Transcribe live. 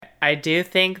I do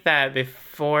think that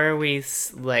before we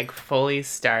fully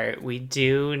start, we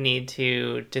do need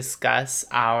to discuss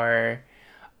our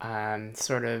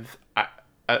sort of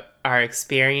our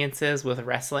experiences with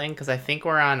wrestling, because I think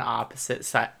we're on opposite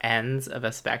ends of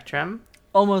a spectrum.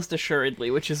 Almost assuredly,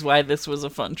 which is why this was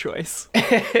a fun choice.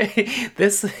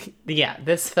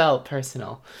 This felt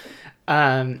personal.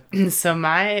 So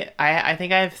I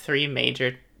think I have three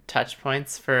major touch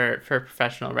points for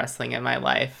professional wrestling in my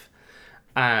life.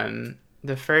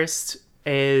 The first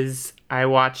is I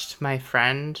watched my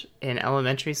friend in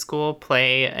elementary school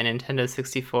play a Nintendo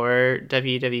 64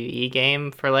 WWE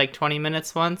game for like 20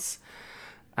 minutes once.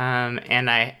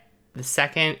 The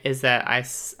second is that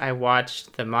I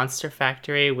watched The Monster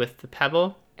Factory with the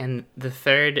Pebble. And the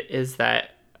third is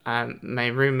that my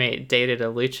roommate dated a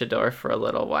luchador for a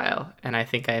little while, and I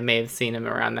think I may have seen him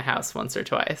around the house once or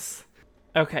twice.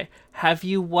 Okay. Have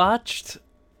you watched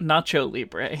Nacho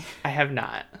Libre? I have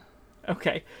not.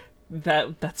 Okay.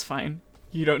 That's fine.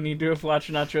 You don't need to have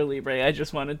watched Nacho Libre. I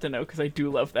just wanted to know because I do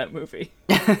love that movie.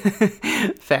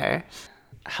 Fair.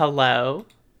 Hello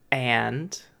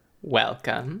and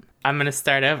welcome. I'm going to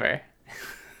start over.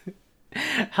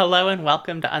 Hello and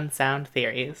welcome to Unsound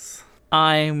Theories.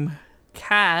 I'm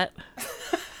Kat.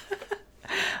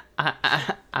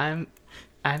 I'm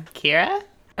Kira.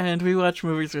 And we watch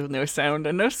movies with no sound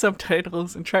and no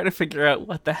subtitles and try to figure out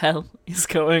what the hell is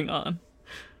going on.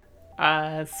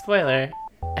 Spoiler.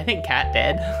 I think Kat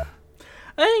did.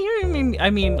 I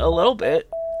mean, a little bit.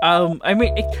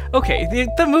 Okay,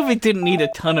 the movie didn't need a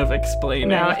ton of explaining.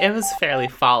 No, it was fairly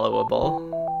followable.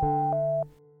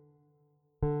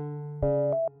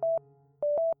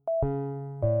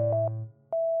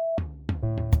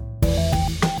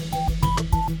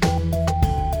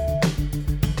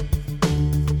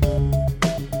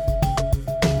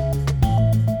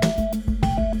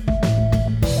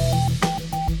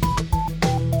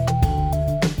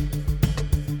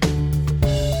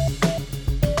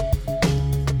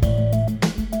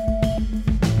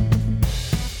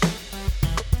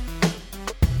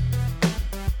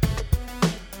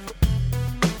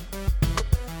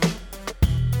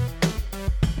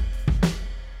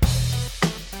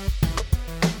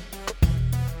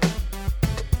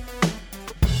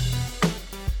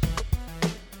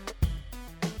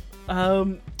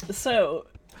 So,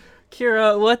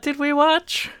 Kira, what did we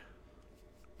watch?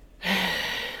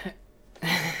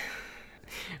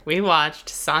 We watched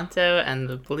Santo and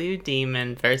the Blue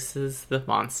Demon versus the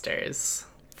Monsters.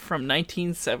 From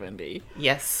 1970.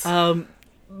 Yes. I'm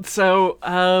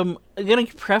gonna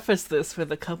preface this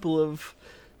with a couple of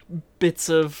bits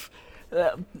of...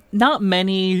 not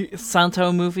many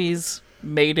Santo movies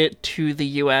made it to the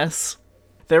US.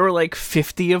 There were like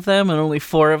 50 of them, and only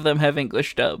 4 of them have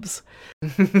English dubs.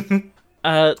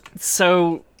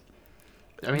 So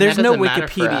there's no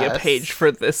Wikipedia page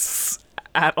for this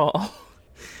at all.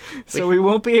 So we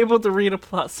won't be able to read a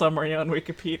plot summary on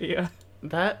Wikipedia.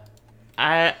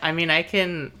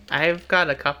 I've got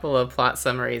a couple of plot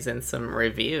summaries and some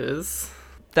reviews.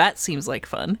 That seems like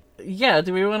fun. Yeah,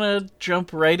 do we want to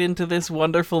jump right into this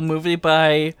wonderful movie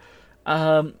by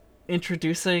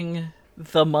introducing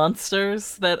the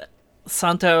monsters that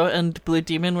Santo and Blue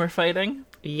Demon were fighting?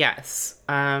 Yes.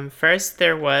 First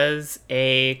there was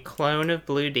a clone of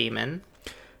Blue Demon.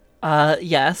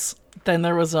 Yes. Then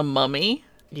there was a mummy.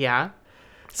 Yeah.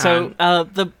 So,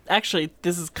 actually,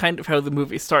 this is kind of how the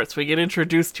movie starts. We get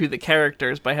introduced to the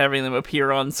characters by having them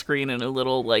appear on screen in a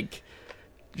little, like,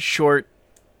 short...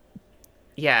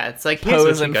 Yeah, it's like, here's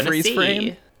what you're gonna freeze see.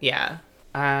 Frame. Yeah.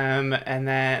 And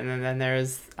then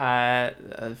there's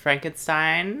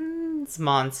Frankenstein's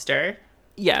monster.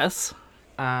 Yes.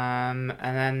 And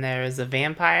then there's a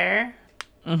vampire.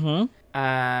 Mm-hmm.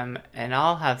 And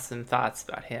I'll have some thoughts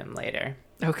about him later.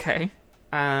 Okay.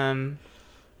 And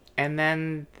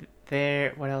then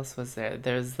what else was there?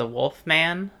 There's the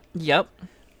Wolfman. Yep.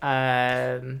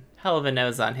 Hell of a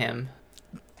nose on him.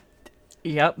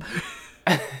 Yep.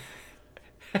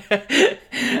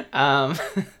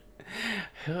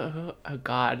 Oh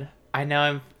God. I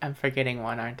know I'm forgetting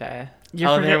one, aren't I?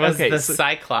 There was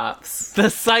Cyclops. The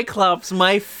Cyclops,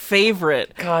 my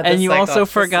favorite. God, and you Cyclops also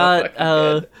forgot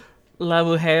so La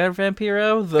Mujer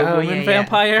Vampiro, the woman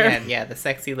vampire. Yeah, the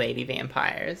sexy lady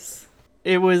vampires.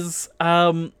 It was,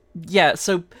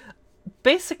 so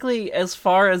basically, as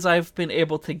far as I've been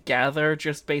able to gather,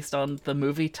 just based on the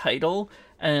movie title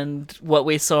and what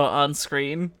we saw on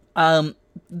screen,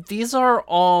 these are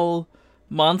all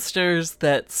monsters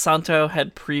that Santo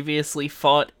had previously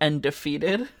fought and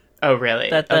defeated. Oh, really?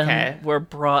 That then were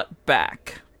brought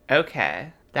back.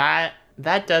 Okay. That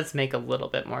does make a little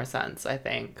bit more sense, I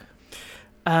think.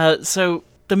 So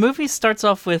the movie starts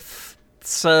off with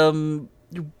some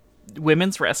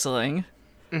women's wrestling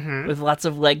with lots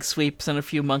of leg sweeps and a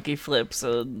few monkey flips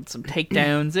and some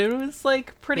takedowns. It was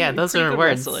like pretty. Yeah, those pretty are good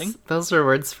words. wrestling. Those are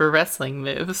words for wrestling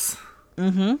moves.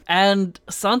 And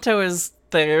Santo is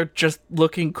there just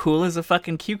looking cool as a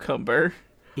fucking cucumber.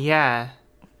 Yeah.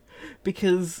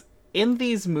 Because in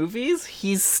these movies,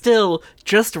 he's still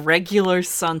just regular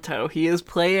Santo. He is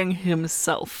playing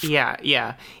himself.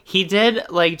 Yeah. He did,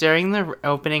 like, during the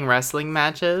opening wrestling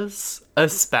matches,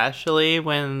 especially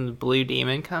when Blue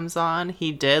Demon comes on,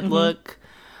 he did look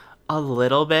a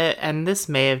little bit, and this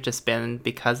may have just been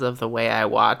because of the way I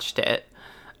watched it,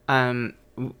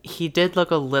 he did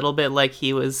look a little bit like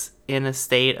he was in a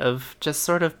state of just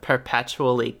sort of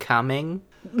perpetually coming.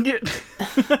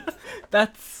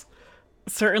 That's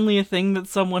certainly a thing that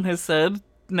someone has said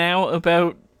now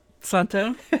about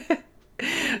Santo.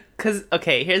 Because,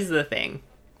 okay, here's the thing.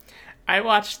 I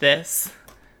watched this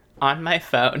on my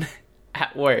phone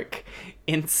at work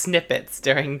in snippets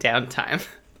during downtime.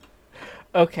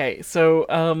 Okay,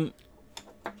 so,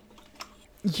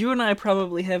 you and I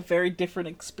probably have very different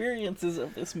experiences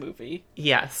of this movie.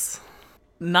 Yes.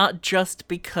 Not just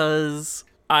because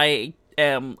I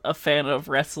am a fan of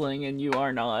wrestling and you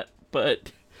are not,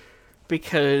 but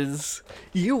because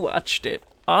you watched it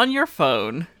on your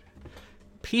phone,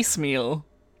 piecemeal,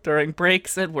 during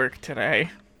breaks at work today.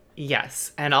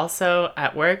 Yes, and also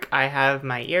at work I have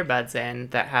my earbuds in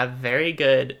that have very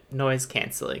good noise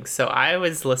canceling. So I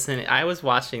was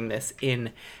watching this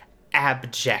in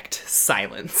abject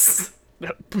silence.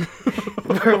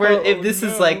 This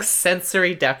is like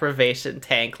sensory deprivation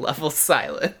tank level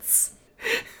silence.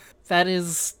 That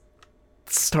is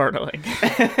startling.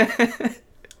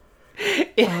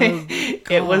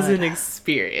 It was an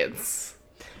experience.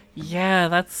 Yeah,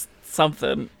 that's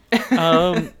something.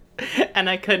 And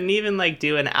I couldn't even like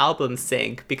do an album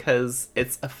sync because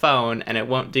it's a phone and it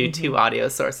won't do two audio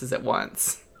sources at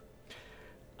once.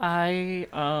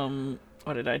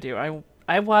 What did I do?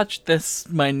 I watched this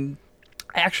I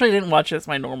actually didn't watch this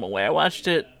my normal way. I watched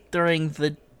it during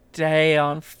the day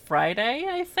on Friday,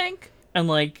 I think. And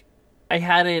like I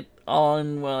had it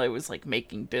on while I was like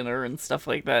making dinner and stuff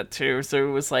like that too. So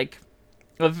it was like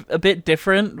a bit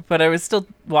different, but I was still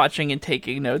watching and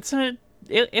taking notes, and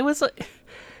it was like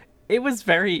it was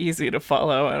very easy to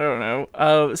follow. I don't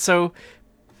know. So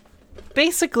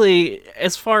basically,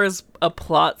 as far as a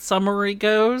plot summary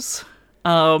goes,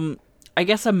 I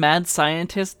guess a mad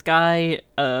scientist guy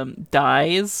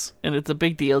dies, and it's a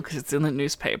big deal because it's in the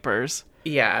newspapers.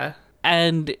 Yeah.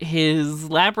 And his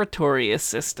laboratory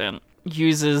assistant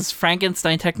uses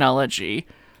Frankenstein technology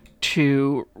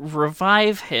to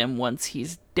revive him once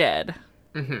he's dead.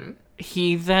 Mm-hmm.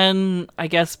 He then, I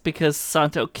guess because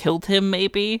Santo killed him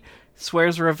maybe,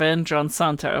 swears revenge on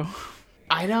Santo.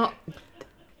 I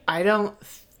don't...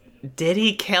 Did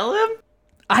he kill him?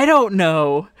 I don't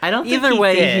know. I don't think Either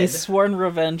way, did. he's sworn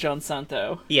revenge on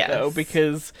Santo. Yes. Though,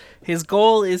 because his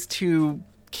goal is to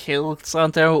kill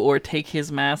Santo or take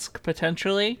his mask,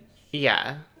 potentially.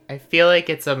 Yeah. I feel like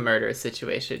it's a murder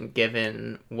situation,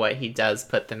 given what he does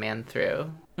put the man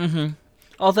through. Mm-hmm.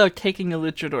 Although taking a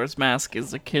luchador's mask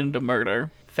is akin to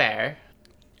murder. Fair.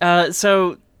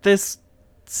 So this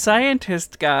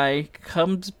scientist guy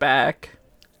comes back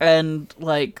and,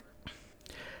 like,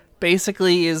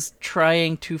 basically is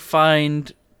trying to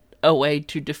find a way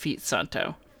to defeat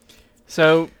Santo.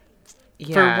 So,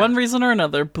 for one reason or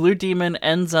another, Blue Demon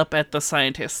ends up at the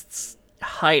scientist's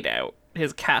hideout,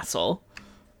 his castle.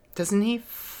 Doesn't he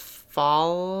follow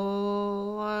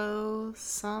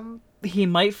some? He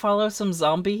might follow some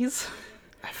zombies.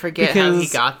 I forget how he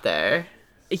got there.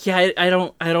 Yeah, I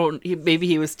don't, maybe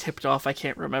he was tipped off, I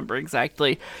can't remember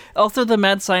exactly. Also, the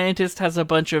mad scientist has a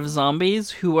bunch of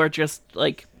zombies who are just,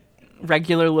 like,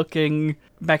 regular-looking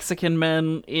Mexican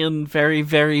men in very,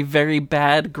 very, very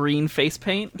bad green face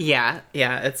paint. Yeah,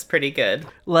 it's pretty good.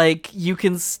 Like, you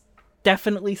can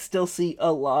definitely still see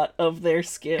a lot of their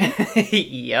skin.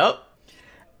 Yep.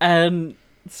 And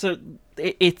so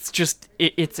it's just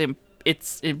it's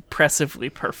impressively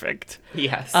perfect.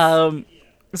 Yes.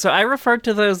 So I referred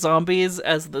to those zombies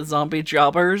as the zombie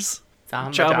jobbers.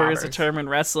 Jobber is a term in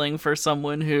wrestling for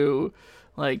someone who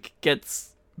like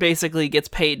gets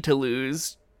paid to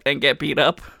lose and get beat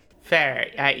up. Fair.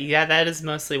 Yeah, that is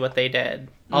mostly what they did.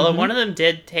 Although one of them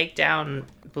did take down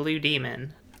Blue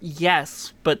Demon.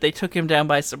 Yes, but they took him down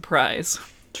by surprise.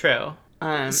 True.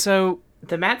 So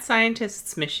the mad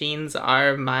scientist's machines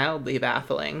are mildly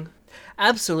baffling.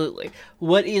 Absolutely.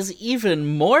 What is even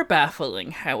more baffling,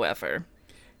 however,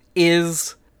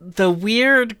 is the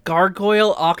weird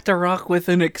gargoyle Octorok with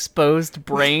an exposed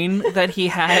brain that he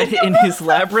had in his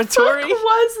laboratory. What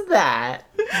was that?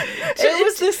 It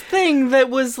was this thing that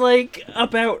was like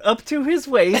about up to his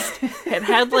waist. It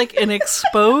had like an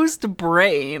exposed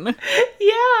brain.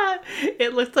 Yeah,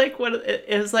 it looked like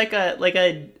it was like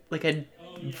a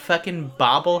fucking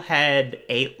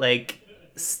bobblehead like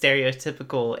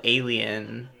stereotypical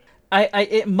alien.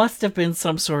 It must have been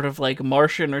some sort of like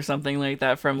Martian or something like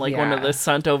that from like one of the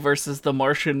Santo versus the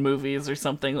Martian movies or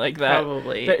something like that.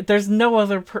 Probably. There's no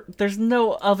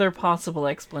other possible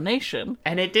explanation.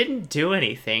 And it didn't do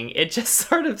anything. It just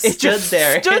sort of stood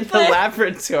there in the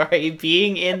laboratory,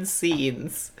 being in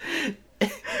scenes.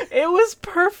 It was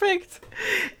perfect.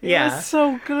 It was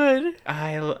so good.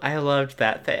 I loved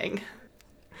that thing.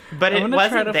 But it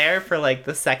wasn't there for like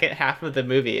the second half of the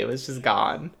movie. It was just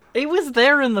gone. It was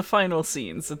there in the final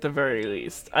scenes, at the very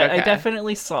least. I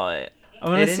definitely saw it.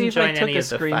 I'm going to see if I took a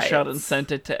screenshot and sent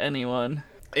it to anyone.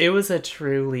 It was a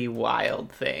truly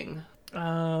wild thing.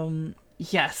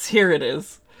 Yes, here it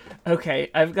is.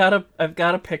 Okay, I've got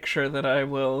a picture that I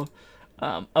will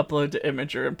upload to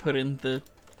Imager and put in the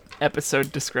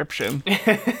episode description.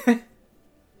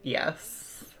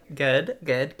 Yes. Good.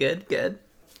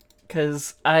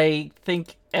 Because I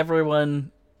think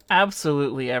everyone,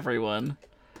 absolutely everyone,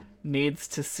 needs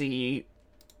to see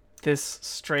this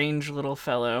strange little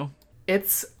fellow.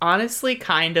 It's honestly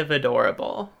kind of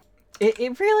adorable.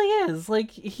 It really is. Like,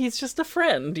 he's just a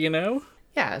friend, you know?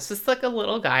 Yeah, it's just like a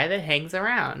little guy that hangs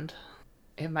around.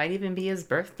 It might even be his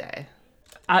birthday.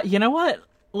 You know what?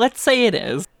 Let's say it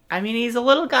is. I mean, he's a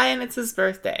little guy and it's his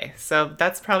birthday, so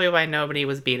that's probably why nobody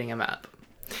was beating him up.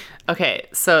 Okay,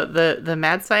 so the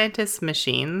mad scientist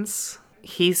machines,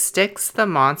 he sticks the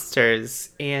monsters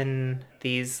in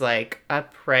these, like,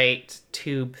 upright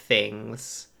tube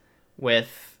things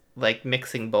with, like,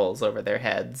 mixing bowls over their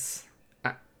heads.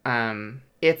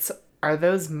 Are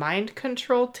those mind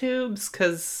control tubes?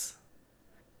 Because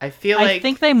I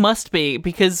think they must be,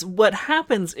 because what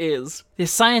happens is the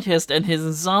scientist and his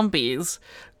zombies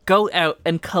go out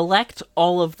and collect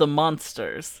all of the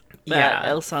monsters that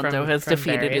El Santo has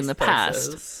defeated in the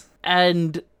past.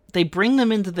 And they bring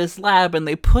them into this lab and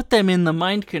they put them in the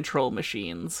mind control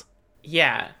machines.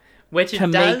 Yeah, make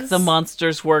the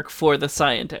monsters work for the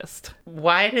scientist.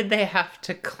 Why did they have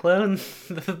to clone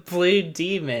the blue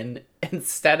demon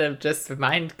instead of just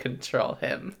mind control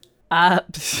him?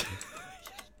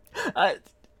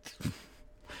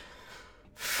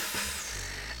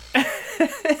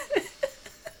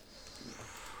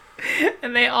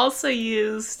 And they also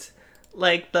used,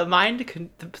 like,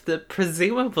 the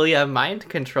presumably a mind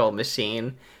control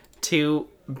machine to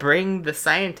bring the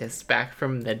scientist back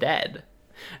from the dead.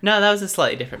 No, that was a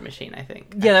slightly different machine, I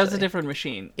think. Yeah, that was a different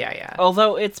machine. Yeah.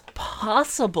 Although it's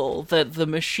possible that the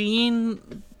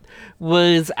machine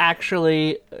was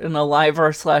actually an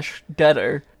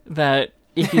aliver/deader, that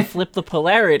if you flip the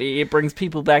polarity, it brings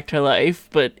people back to life,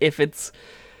 but if it's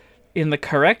in the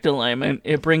correct alignment,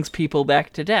 it brings people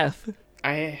back to death.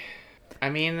 I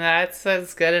mean, that's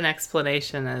as good an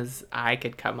explanation as I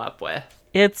could come up with.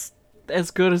 It's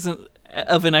as good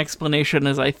of an explanation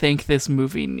as I think this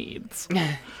movie needs.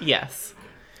 Yes.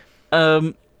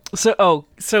 So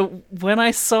when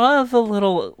I saw the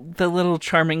little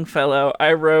charming fellow,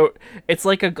 I wrote, "It's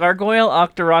like a gargoyle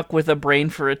Octorok with a brain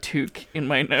for a toque" in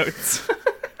my notes.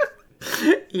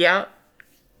 Yep.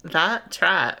 That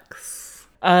tracks.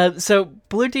 So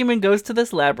Blue Demon goes to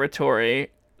this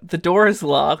laboratory. The door is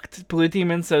locked. Blue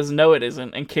Demon says no it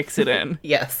isn't and kicks it in.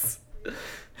 Yes.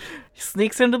 He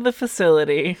sneaks into the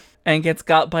facility and gets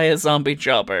got by a zombie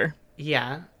jobber.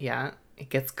 Yeah. It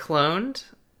gets cloned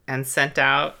and sent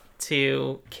out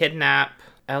to kidnap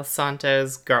El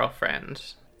Santo's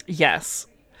girlfriend. Yes.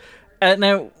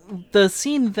 Now, the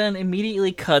scene then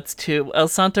immediately cuts to El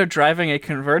Santo driving a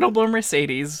convertible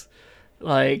Mercedes,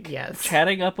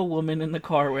 chatting up a woman in the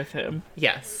car with him.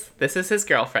 Yes, this is his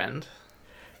girlfriend.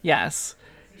 Yes.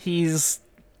 He's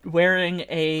wearing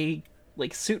a,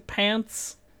 suit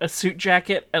pants, a suit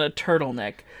jacket, and a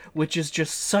turtleneck, which is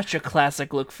just such a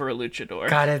classic look for a luchador.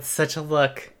 God, it's such a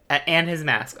look. And his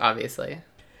mask, obviously.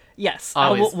 Yes.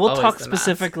 We'll talk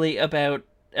specifically about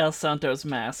El Santo's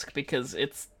mask, because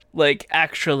it's,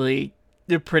 actually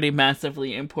pretty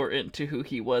massively important to who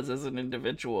he was as an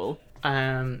individual.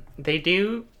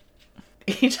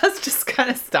 He does just kind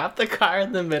of stop the car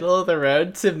in the middle of the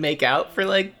road to make out for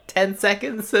 10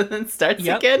 seconds and then starts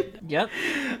again. Yep.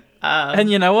 And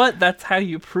you know what? That's how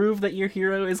you prove that your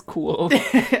hero is cool.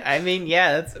 I mean,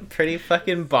 yeah, that's a pretty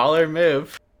fucking baller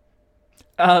move.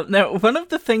 Now, one of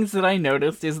the things that I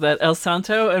noticed is that El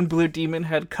Santo and Blue Demon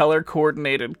had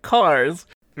color-coordinated cars,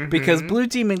 because Blue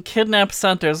Demon kidnaps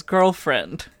Santo's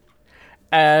girlfriend,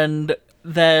 and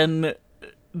then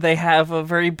they have a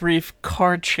very brief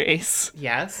car chase.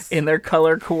 Yes. In their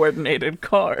color-coordinated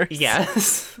cars.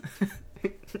 Yes.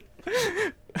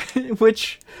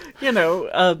 Which,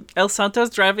 El Santo's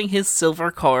driving his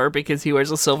silver car because he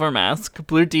wears a silver mask.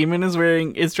 Blue Demon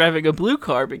is driving a blue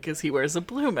car because he wears a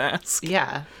blue mask.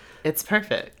 Yeah, it's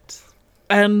perfect.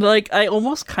 And, I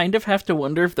almost kind of have to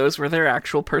wonder if those were their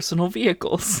actual personal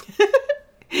vehicles.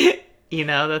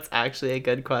 That's actually a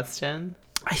good question.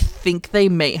 I think they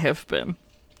may have been.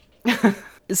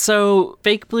 So,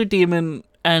 fake Blue Demon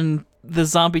and the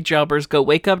zombie jobbers go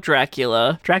wake up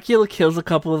Dracula. Dracula kills a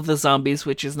couple of the zombies,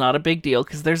 which is not a big deal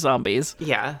because they're zombies.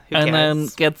 Yeah, who and cares? Then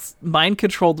gets mind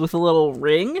controlled with a little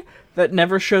ring that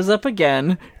never shows up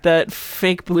again that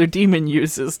fake Blue Demon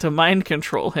uses to mind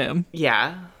control him.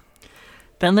 Yeah.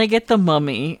 Then they get the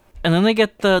mummy, and then they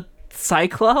get the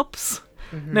Cyclops.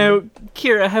 Mm-hmm. Now,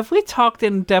 Kira, have we talked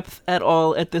in depth at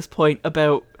all at this point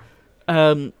about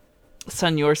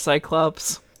Senor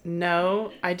Cyclops?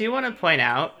 No, I do want to point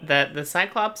out that the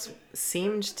Cyclops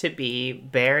seemed to be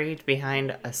buried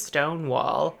behind a stone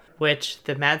wall, which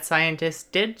the mad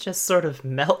scientist did just sort of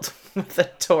melt with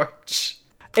a torch.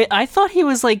 I thought he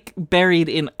was, buried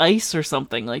in ice or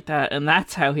something like that, and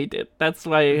that's how he did. That's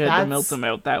why he had to melt him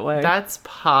out that way. That's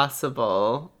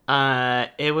possible.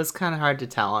 It was kind of hard to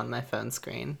tell on my phone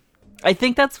screen. I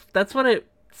think that's what it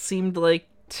seemed like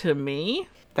to me.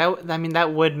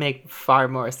 That would make far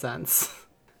more sense.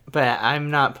 But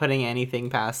I'm not putting anything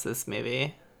past this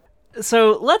movie.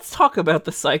 So let's talk about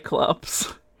the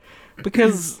Cyclops,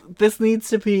 because this needs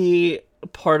to be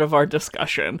part of our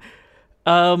discussion.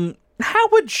 How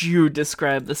would you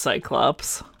describe the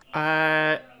Cyclops?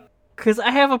 Because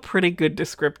I have a pretty good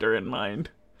descriptor in mind.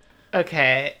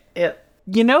 Okay.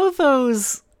 You know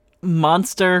those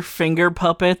monster finger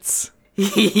puppets?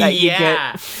 That you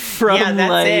get from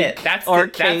that's it.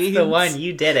 arcades. That's the one.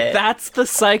 You did it. That's the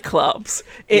Cyclops.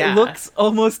 It looks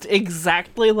almost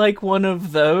exactly like one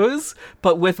of those,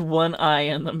 but with one eye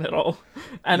in the middle.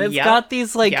 And it's got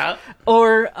these this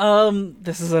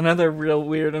is another real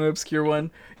weird and obscure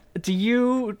one.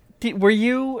 Were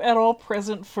you at all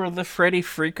present for the Freddy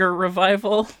Freaker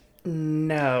revival?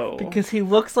 No. Because he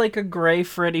looks like a gray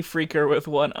Freddy Freaker with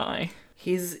one eye.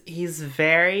 His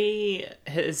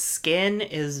skin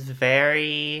is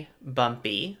very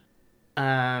bumpy.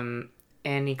 And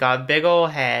he got a big ol'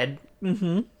 head.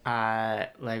 Mm-hmm.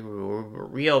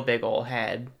 Real big ol'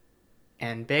 head.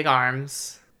 And big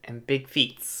arms. And big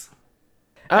feet.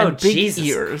 Oh, and big Jesus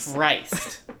ears.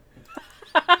 Christ.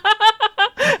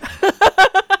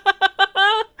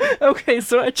 Okay,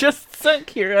 so I just sent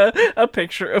Kira a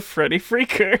picture of Freddy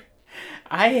Freaker.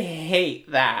 I hate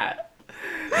that.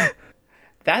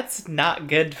 That's not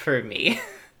good for me.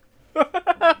 There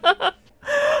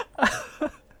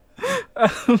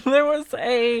was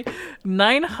a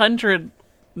 900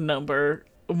 number,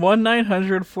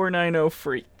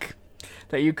 1-900-490-FREAK,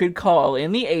 that you could call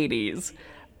in the 80s,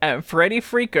 and Freddy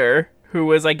Freaker, who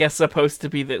was, I guess, supposed to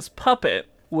be this puppet,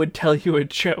 would tell you a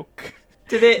joke.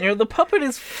 Did it? The puppet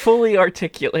is fully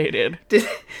articulated. Did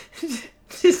it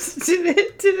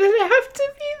have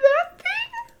to be that thing?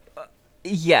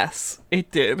 Yes,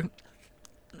 it did.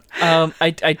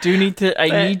 I do need to.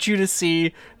 I need you to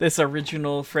see this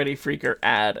original Freddy Freaker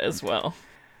ad as well.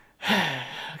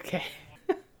 Okay.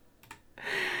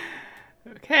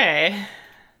 Okay.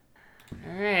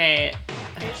 All right.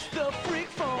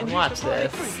 And watch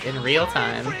this in real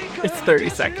time. It's 30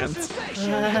 seconds.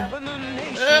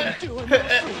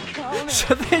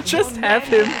 So they just have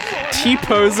him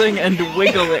T-posing and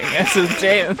wiggling as his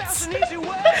dance,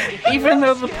 even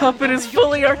though the puppet is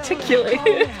fully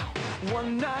articulated.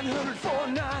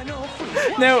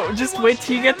 Now, just wait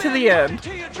till you get to the end.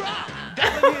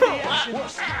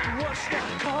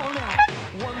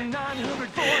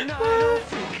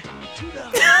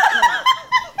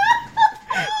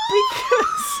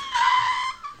 Because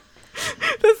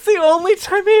that's the only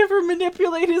time he ever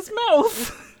manipulated his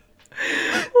mouth.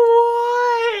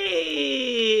 Why?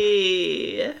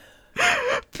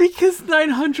 Because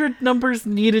 900 numbers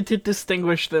needed to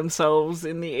distinguish themselves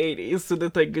in the 80s so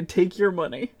that they could take your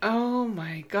money. Oh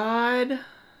my god.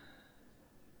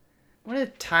 What a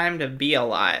time to be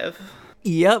alive.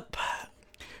 Yep.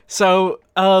 So,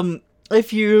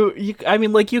 if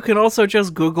you can also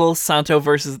just Google Santo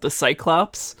versus the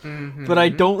Cyclops, but I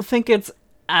don't think it's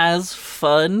as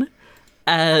fun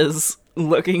as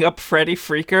looking up Freddy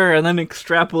Freaker and then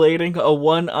extrapolating a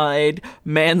one-eyed,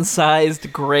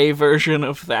 man-sized gray version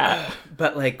of that.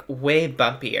 But, way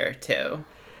bumpier, too.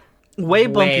 way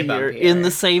Way bumpier in the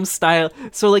bumpier. same style.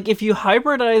 So like if you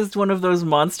hybridized one of those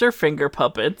monster finger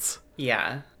puppets,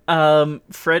 Yeah.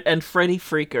 Freddy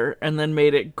Freaker, and then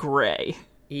made it gray.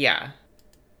 Yeah.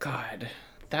 God.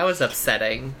 That was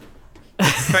upsetting.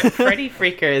 Freddy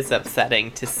Freaker is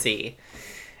upsetting to see.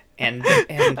 And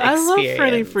I love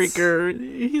Freddy experience.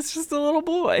 Freaker. He's just a little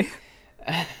boy.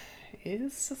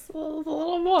 He's just a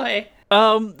little boy.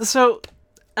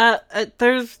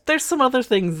 There's some other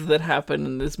things that happen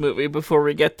in this movie before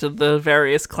we get to the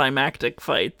various climactic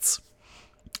fights.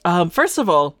 First of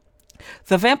all,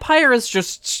 the vampire is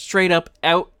just straight up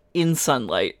out in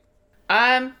sunlight.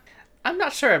 I'm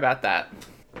not sure about that.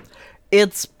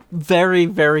 It's very,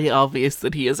 very obvious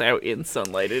that he is out in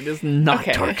sunlight. It is not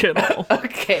Okay. dark at all.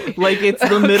 Okay. Like, it's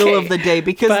the middle Okay. of the day,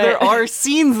 because But- there are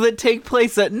scenes that take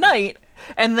place at night,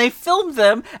 and they filmed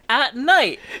them at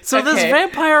night. So this Okay,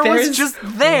 vampire was there's just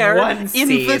there one in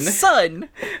the scene. sun.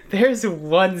 There's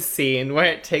one scene where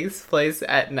it takes place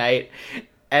at night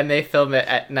and they film it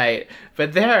at night.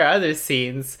 But there are other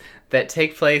scenes that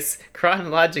take place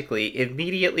chronologically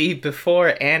immediately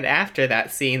before and after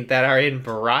that scene that are in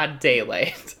broad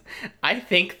daylight. I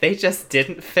think they just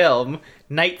didn't film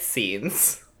night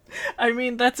scenes. I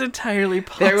mean, that's entirely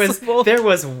possible. There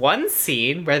was one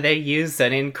scene where they used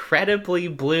an incredibly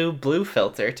blue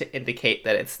filter to indicate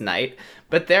that it's night,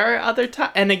 but there are other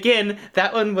times, and again,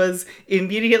 that one was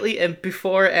immediately and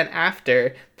before and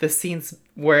after the scenes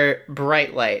were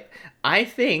bright light. I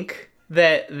think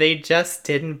that they just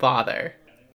didn't bother.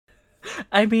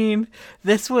 I mean,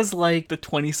 this was like the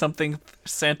 20-something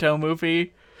Santo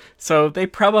movie, so they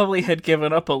probably had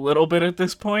given up a little bit at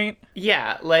this point.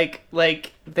 Yeah, like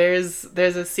there's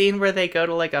a scene where they go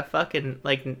to like a fucking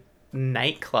like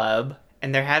nightclub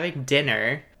and they're having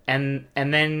dinner and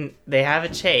then they have a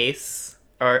chase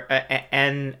or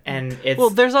and it's Well,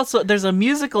 there's a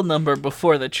musical number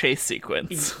before the chase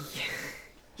sequence.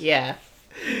 yeah.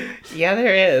 Yeah,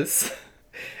 there is.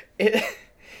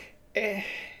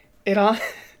 It all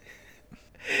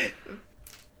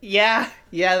Yeah,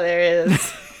 there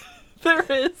is. There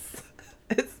is.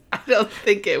 I don't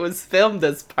think it was filmed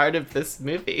as part of this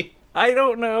movie. I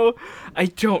don't know. I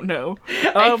think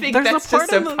there's that's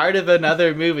just a part of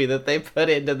another movie that they put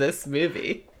into this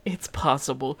movie. It's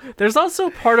possible. There's also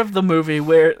a part of the movie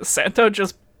where Santo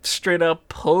just straight up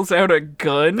pulls out a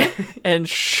gun and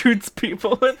shoots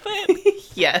people with it.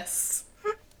 Yes.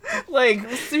 Like,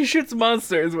 he shoots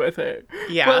monsters with it.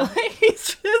 Yeah. But like, he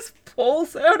just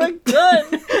pulls out a gun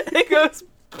and goes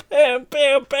bam,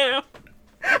 bam, bam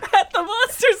at the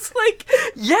monsters. Like,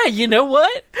 yeah, you know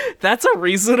what? That's a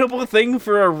reasonable thing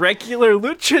for a regular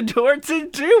luchador to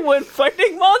do when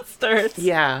fighting monsters.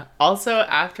 Yeah. Also,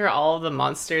 after all of the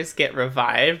monsters get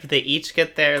revived, they each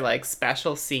get their, like,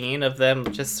 special scene of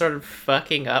them just sort of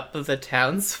fucking up the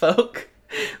townsfolk.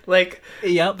 Like,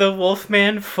 Yep. the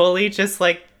Wolfman fully just,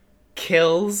 like,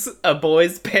 kills a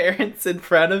boy's parents in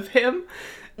front of him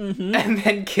and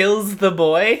then kills the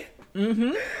boy.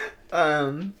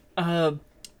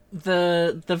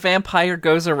 The vampire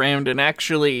goes around and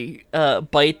actually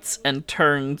bites and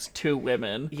turns two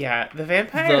women. Yeah, the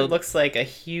vampire The- looks like a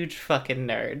huge fucking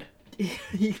nerd.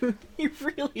 He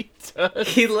really does.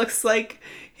 He looks like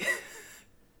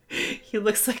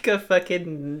a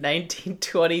fucking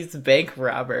 1920s bank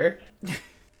robber.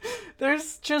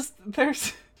 There's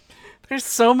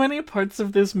so many parts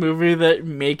of this movie that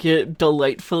make it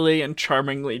delightfully and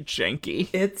charmingly janky.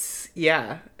 It's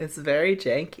very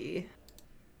janky.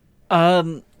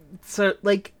 So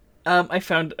like, I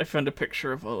found a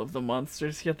picture of all of the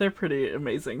monsters. Yeah, they're pretty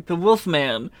amazing. The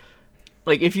Wolfman,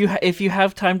 like if you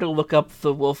have time to look up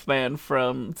the Wolfman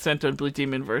from Santo and Blue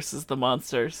Demon versus the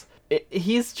monsters,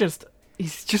 he's just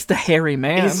a hairy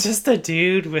man. He's just a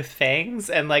dude with fangs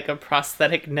and like a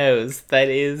prosthetic nose that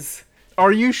is,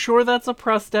 Are you sure that's a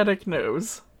prosthetic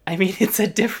nose? I mean, it's a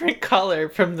different color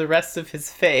from the rest of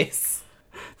his face.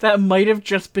 That might have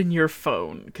just been your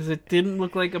phone, because it didn't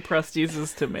look like a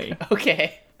prosthesis to me.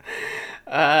 Okay.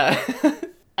 I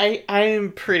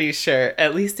am pretty sure,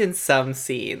 at least in some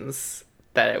scenes,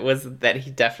 that he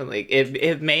definitely,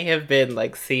 it may have been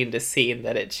like scene to scene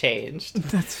that it changed.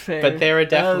 That's fair. But there were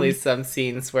definitely some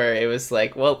scenes where it was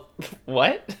like, well,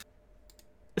 what?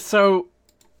 So,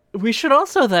 we should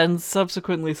also then,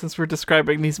 subsequently, since we're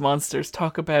describing these monsters,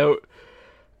 talk about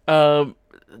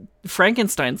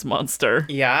Frankenstein's monster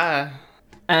Yeah.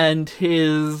 and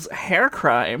his hair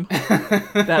crime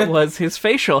that was his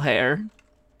facial hair.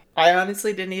 I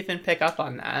honestly didn't even pick up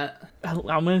on that. I'm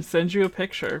gonna send you a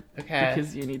picture. Okay.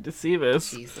 Because you need to see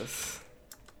this. Jesus.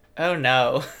 Oh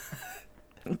no.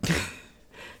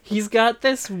 He's got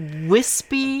this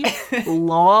wispy,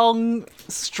 long,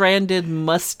 stranded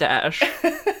mustache.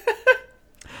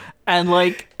 And,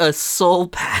 like, a soul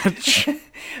patch.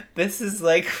 This is,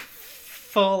 like,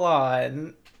 full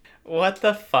on. What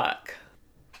the fuck?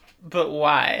 But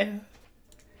why?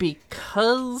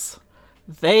 Because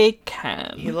they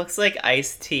can. He looks like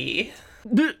Ice-T.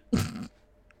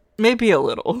 Maybe a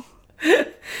little.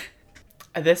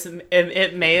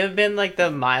 It may have been like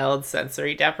the mild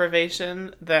sensory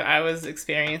deprivation that I was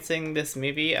experiencing this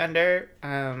movie under,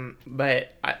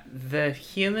 but the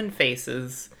human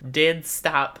faces did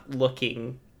stop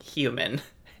looking human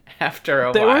after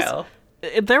a while.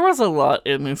 There was a lot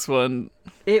in this one.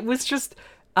 It was just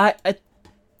I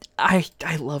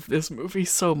love this movie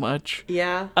so much.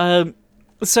 Yeah.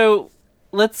 So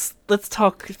let's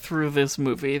talk through this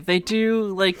movie. They do,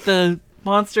 like, the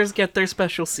monsters get their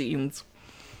special scenes.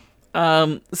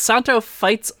 Santo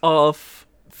fights off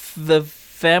the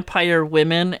vampire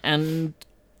women and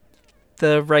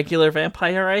the regular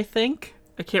vampire, I think.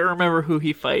 I can't remember who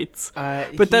he fights.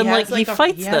 But then, like, he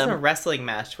fights them. He has a wrestling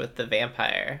match with the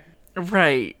vampire.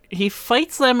 Right. He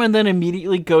fights them and then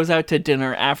immediately goes out to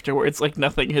dinner afterwards like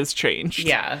nothing has changed.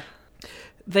 Yeah.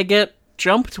 They get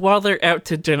jumped while they're out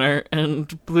to dinner,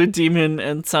 and Blue Demon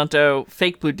and Santo,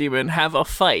 fake Blue Demon, have a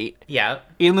fight. Yeah.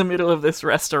 In the middle of this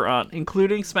restaurant,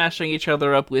 including smashing each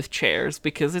other up with chairs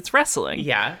because it's wrestling.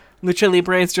 Yeah. Lucha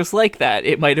Libre is just like that.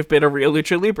 It might have been a real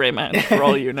Lucha Libre match, for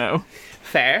all you know.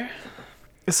 Fair.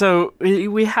 So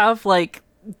we have, like,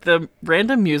 the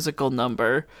random musical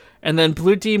number, and then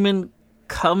Blue Demon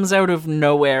comes out of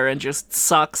nowhere and just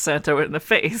socks Santo in the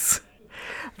face.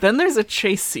 Then there's a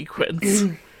chase sequence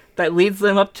that leads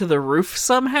them up to the roof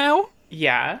somehow.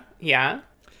 Yeah, yeah.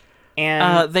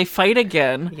 And they fight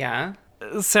again. Yeah.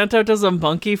 Santo does a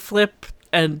monkey flip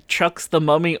and chucks the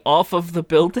mummy off of the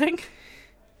building.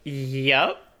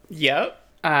 Yep.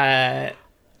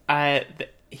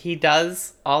 He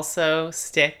does also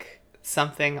stick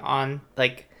something on,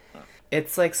 like,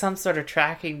 it's like some sort of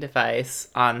tracking device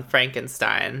on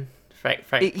Frankenstein.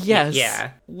 Yes. Yeah.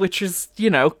 Which is,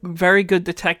 you know, very good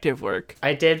detective work.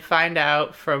 I did find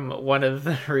out from one of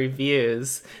the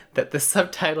reviews that the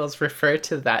subtitles refer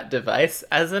to that device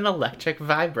as an electric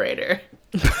vibrator.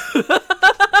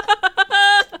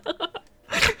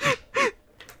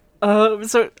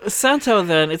 So Santo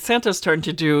then, it's Santo's turn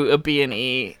to do a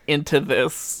B&E into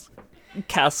this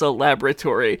castle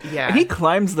laboratory. Yeah. And he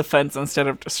climbs the fence instead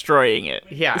of destroying it.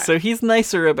 Yeah. So he's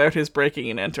nicer about his breaking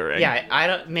and entering.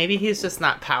 Yeah, maybe he's just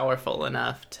not powerful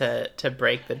enough to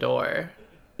break the door.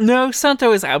 No,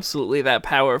 Santo is absolutely that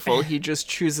powerful. He just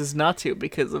chooses not to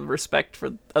because of respect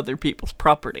for other people's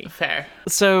property. Fair.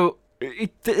 So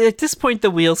at this point, the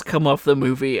wheels come off the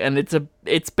movie, and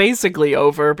it's basically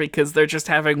over because they're just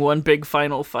having one big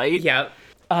final fight. Yep.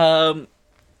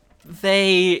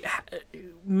 They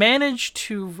manage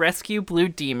to rescue Blue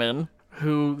Demon,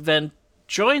 who then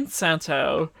joins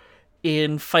Santo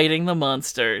in fighting the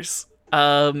monsters.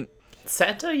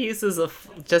 Santo uses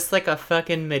just like a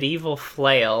fucking medieval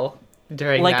flail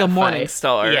during like that a morning fight.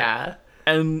 star. Yeah.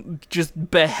 And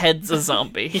just beheads a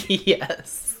zombie.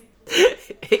 Yes.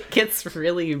 It gets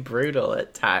really brutal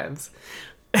at times.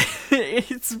 But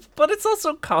it's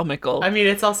also comical. I mean,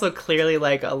 it's also clearly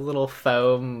like a little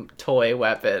foam toy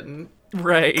weapon.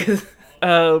 Right.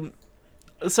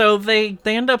 So they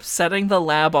end up setting the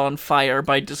lab on fire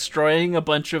by destroying a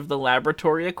bunch of the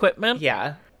laboratory equipment.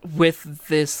 Yeah. With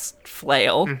this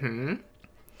flail. Mm-hmm.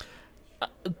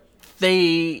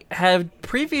 They had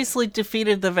previously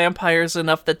defeated the vampires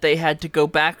enough that they had to go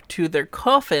back to their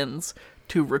coffins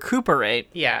to recuperate.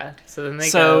 Yeah. So then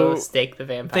they go stake the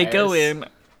vampires. They go in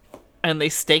and they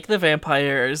stake the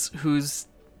vampires whose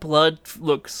blood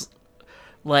looks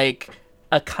like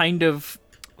a kind of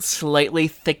slightly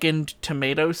thickened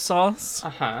tomato sauce.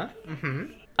 Uh-huh.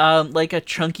 Mm-hmm. Like a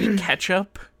chunky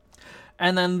ketchup.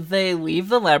 And then they leave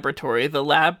the laboratory. The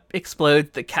lab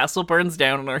explodes, the castle burns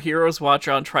down, and our heroes watch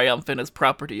on triumphant as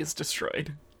property is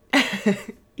destroyed.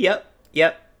 Yep.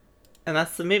 And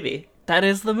that's the movie. That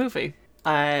is the movie.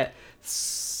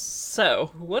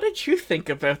 So, what did you think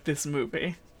about this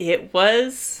movie? It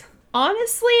was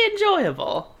honestly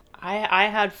enjoyable. I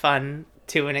had fun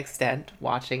to an extent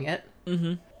watching it.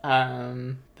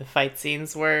 Mm-hmm. The fight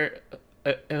scenes were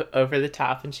over the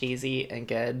top and cheesy and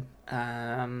good.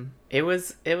 It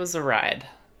was a ride.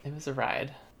 It was a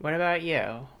ride. What about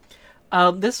you?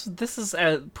 This is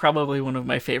probably one of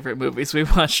my favorite movies we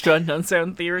watched on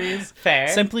Unsound Theories. Fair.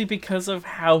 Simply because of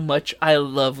how much I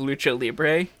love Lucha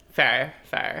Libre. Fair.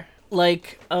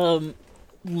 Like,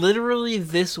 literally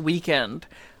this weekend,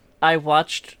 I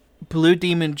watched Blue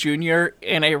Demon Jr.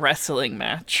 in a wrestling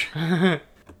match.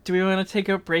 Do we want to take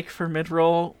a break for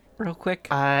mid-roll real quick?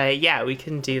 Yeah, we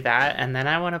can do that, and then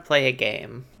I want to play a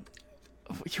game.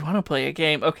 You want to play a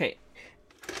game? Okay.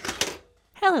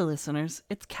 Hello, listeners.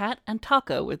 It's Kat and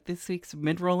Taco with this week's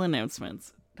mid-roll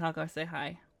announcements. Taco, say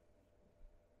hi.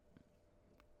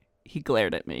 He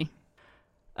glared at me.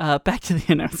 Back to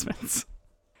the announcements.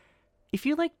 If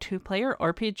you like two-player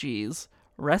RPGs,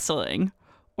 wrestling,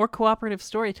 or cooperative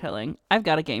storytelling, I've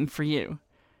got a game for you.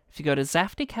 If you go to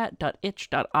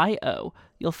zaftycat.itch.io,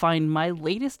 you'll find my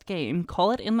latest game,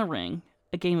 Call It in the Ring,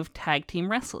 a game of tag team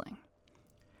wrestling.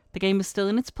 The game is still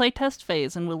in its playtest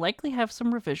phase and will likely have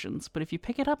some revisions, but if you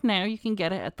pick it up now, you can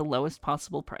get it at the lowest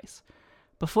possible price.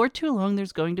 Before too long,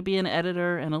 there's going to be an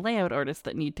editor and a layout artist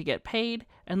that need to get paid,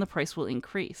 and the price will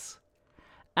increase.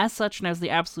 As such, now's the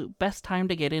absolute best time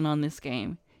to get in on this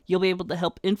game. You'll be able to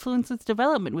help influence its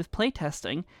development with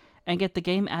playtesting, and get the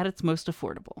game at its most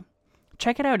affordable.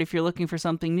 Check it out if you're looking for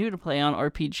something new to play on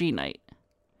RPG night.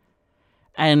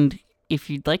 And if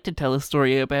you'd like to tell a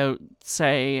story about,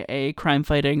 say, a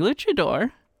crime-fighting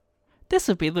luchador, this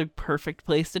would be the perfect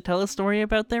place to tell a story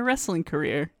about their wrestling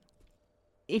career.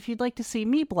 If you'd like to see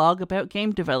me blog about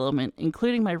game development,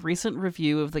 including my recent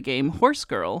review of the game Horse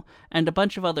Girl and a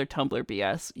bunch of other Tumblr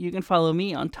BS, you can follow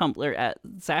me on Tumblr at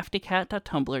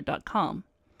zaftycat.tumblr.com.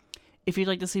 If you'd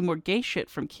like to see more gay shit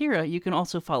from Kira, you can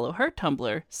also follow her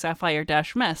Tumblr,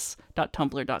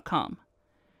 sapphire-mess.tumblr.com.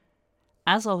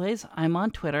 As always, I'm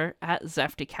on Twitter at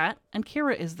zaftycat, and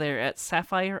Kira is there at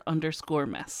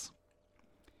sapphire_mess.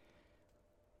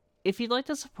 If you'd like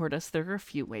to support us, there are a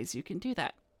few ways you can do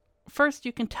that. First,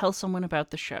 you can tell someone about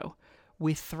the show.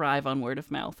 We thrive on word of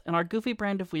mouth, and our goofy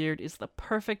brand of weird is the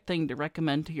perfect thing to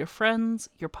recommend to your friends,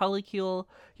 your polycule,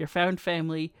 your found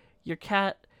family, your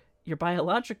cat, your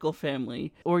biological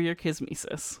family, or your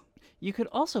kismesis. You could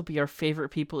also be our favorite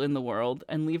people in the world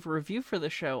and leave a review for the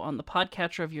show on the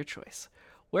podcatcher of your choice.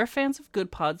 We're fans of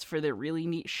Good Pods for their really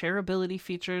neat shareability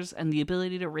features and the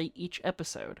ability to rate each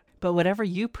episode. But whatever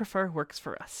you prefer works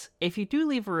for us. If you do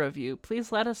leave a review,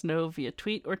 please let us know via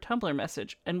tweet or Tumblr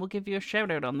message, and we'll give you a shout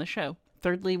out on the show.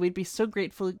 Thirdly, we'd be so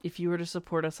grateful if you were to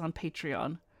support us on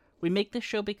Patreon. We make this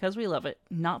show because we love it,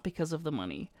 not because of the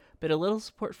money. But a little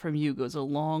support from you goes a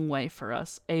long way for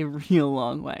us, a real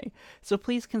long way. So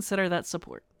please consider that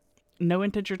support. No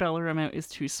integer dollar amount is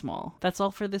too small. That's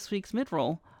all for this week's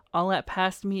midroll. I'll let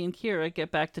past me and Kira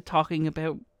get back to talking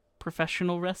about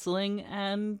professional wrestling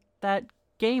and that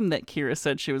game that Kira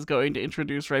said she was going to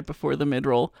introduce right before the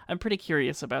midroll. I'm pretty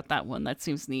curious about that one. That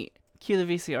seems neat. Cue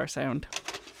the VCR sound.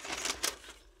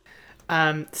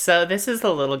 So this is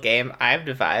the little game I've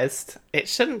devised. It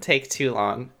shouldn't take too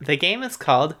long. The game is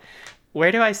called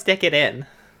Where Do I Stick It In?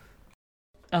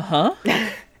 Uh-huh.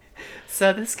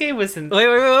 So this game was in...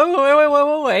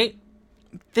 Wait.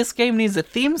 This game needs a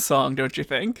theme song, don't you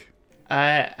think?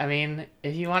 I mean,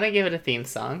 if you want to give it a theme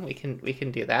song, we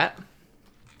can do that.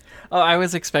 Oh, I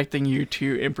was expecting you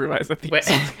to improvise a theme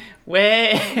song.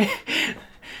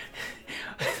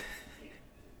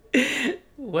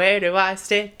 Where do I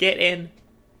stick it in?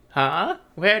 Huh?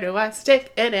 Where do I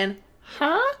stick it in?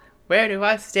 Huh? Where do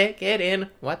I stick it in?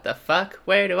 What the fuck?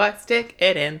 Where do I stick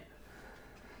it in?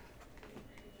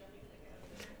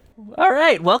 All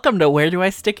right, welcome to Where Do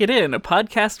I Stick It In, a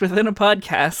podcast within a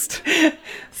podcast.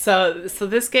 So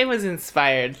this game was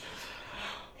inspired.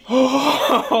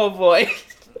 Oh boy.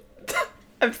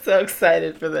 I'm so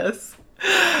excited for this.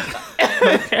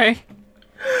 Okay.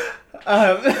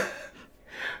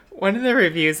 One of the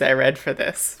reviews I read for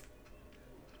this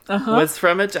was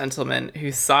from a gentleman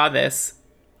who saw this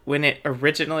when it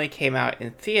originally came out in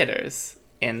theaters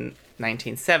in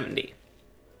 1970.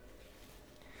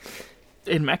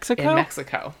 In Mexico? In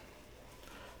Mexico.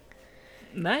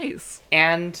 Nice.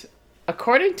 And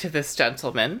according to this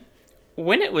gentleman,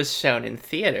 when it was shown in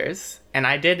theaters, and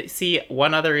I did see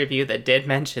one other review that did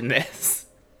mention this,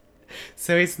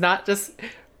 so he's not just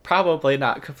probably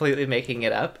not completely making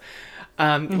it up.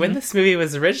 When this movie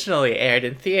was originally aired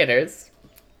in theaters,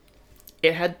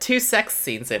 it had 2 sex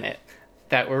scenes in it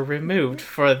that were removed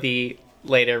for the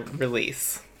later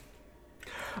release.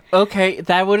 Okay,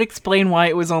 that would explain why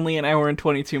it was only an hour and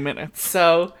 22 minutes.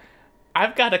 So,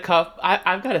 I've got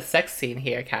a sex scene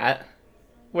here, Kat.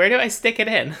 Where do I stick it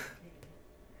in?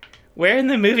 Where in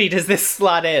the movie does this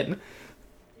slot in?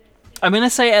 I'm gonna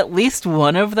say at least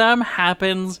one of them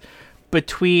happens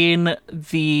between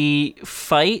the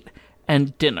fight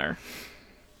and dinner.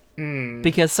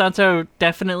 Because Santo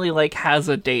definitely, has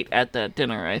a date at that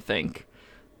dinner, I think.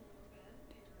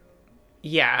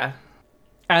 Yeah.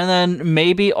 And then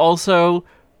maybe also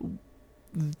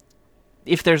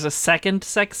if there's a second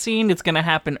sex scene, it's going to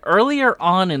happen earlier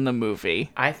on in the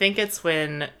movie. I think it's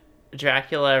when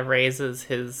Dracula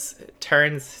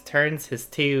turns his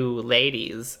two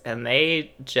ladies, and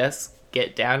they just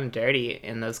get down and dirty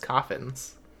in those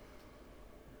coffins.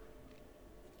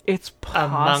 It's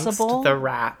possible. Amongst the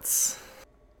rats.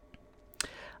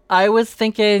 I was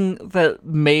thinking that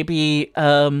maybe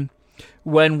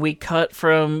when we cut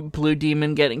from Blue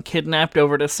Demon getting kidnapped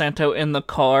over to Santo in the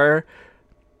car,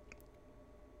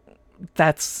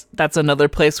 that's another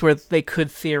place where they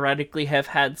could theoretically have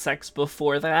had sex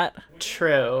before that.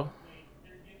 True.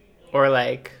 Or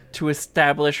like to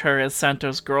establish her as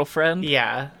Santo's girlfriend.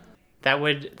 Yeah. That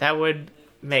would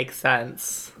make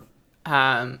sense.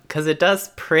 'Cause it does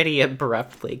pretty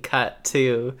abruptly cut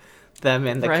to them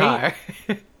in the car.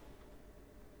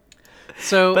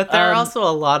 So, but there are also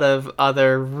a lot of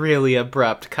other really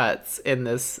abrupt cuts in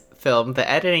this film. The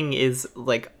editing is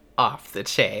like off the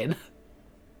chain.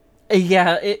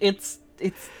 Yeah, it's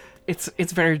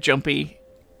very jumpy.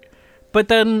 But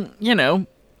then, you know,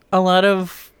 a lot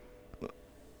of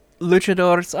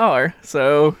luchadors are,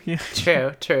 so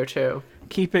True.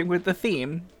 Keeping with the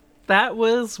theme. That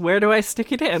was Where Do I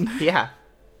Stick It In? Yeah.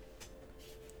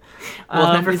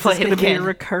 We'll never play it again. Is this going to be a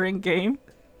recurring game?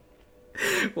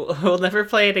 We'll never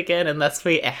play it again unless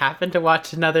we happen to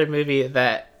watch another movie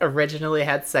that originally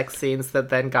had sex scenes that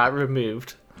then got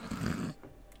removed.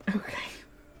 Okay.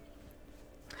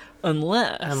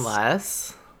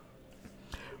 Unless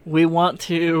we want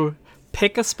to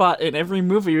pick a spot in every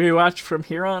movie we watch from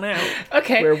here on out.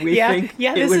 Okay. Where we think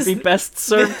it would be best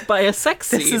served by a sex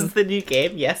scene. This is the new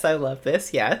game. Yes, I love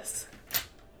this. Yes.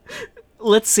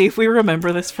 Let's see if we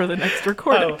remember this for the next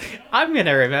recording. Oh, I'm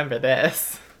gonna remember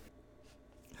this.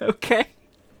 Okay.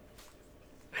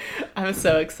 I'm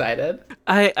so excited.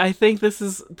 I think this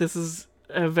is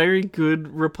a very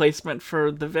good replacement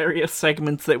for the various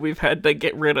segments that we've had to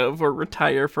get rid of or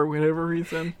retire for whatever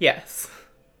reason. Yes.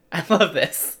 I love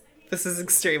this. This is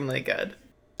extremely good.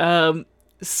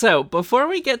 So before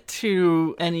we get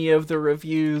to any of the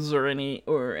reviews or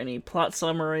any plot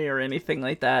summary or anything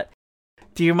like that,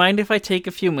 do you mind if I take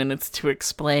a few minutes to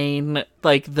explain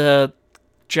like the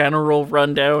general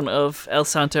rundown of El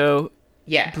Santo,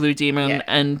 Blue Demon,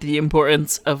 and the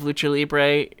importance of Lucha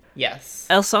Libre? Yes.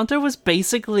 El Santo was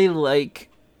basically like,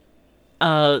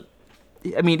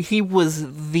 he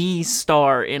was the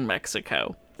star in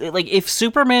Mexico. Like, if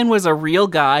Superman was a real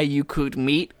guy you could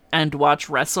meet and watch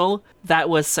wrestle, that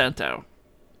was Santo.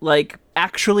 Like,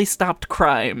 actually stopped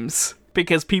crimes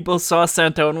because people saw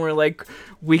Santo and were like,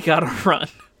 we gotta run.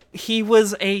 He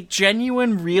was a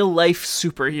genuine real-life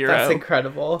superhero. That's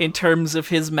incredible. In terms of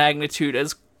his magnitude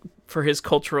for his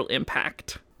cultural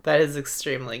impact. That is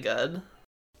extremely good.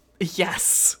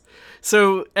 Yes.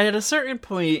 So, at a certain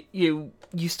point, you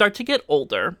start to get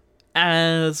older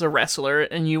as a wrestler,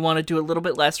 and you want to do a little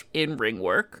bit less in-ring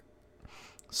work.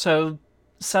 So,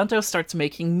 Santos starts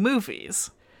making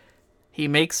movies. He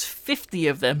makes 50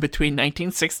 of them between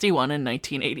 1961 and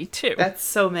 1982. That's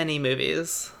so many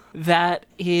movies. That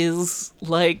is,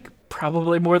 like,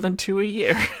 probably more than 2 a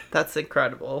year. That's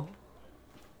incredible.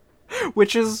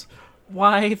 Which is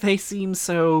why they seem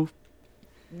so,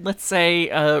 let's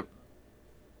say,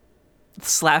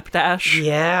 slapdash.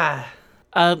 Yeah.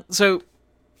 So,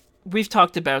 we've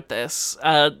talked about this.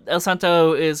 El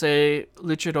Santo is a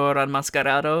luchador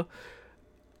enmascarado.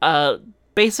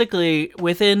 Basically,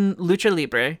 within Lucha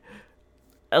Libre,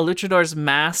 a luchador's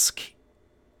mask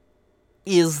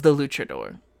is the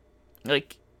luchador.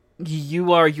 Like,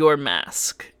 you are your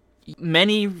mask.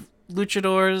 Many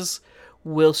luchadors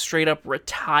will straight up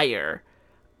retire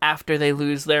after they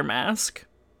lose their mask.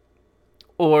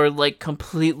 Or, like,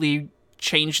 completely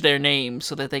change their name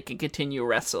so that they can continue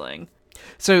wrestling.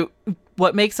 So,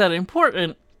 what makes that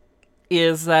important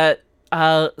is that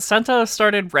Santos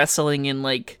started wrestling in,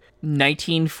 like,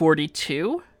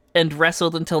 1942 and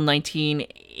wrestled until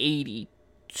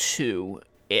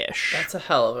 1982-ish. That's a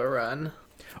hell of a run.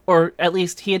 Or at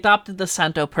least he adopted the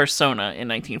Santo persona in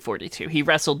 1942. He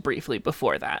wrestled briefly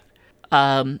before that.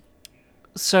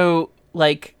 So,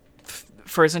 like,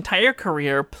 for his entire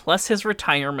career, plus his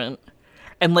retirement,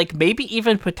 and, like, maybe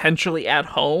even potentially at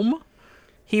home,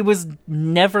 he was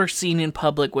never seen in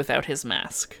public without his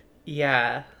mask.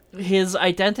 Yeah. His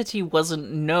identity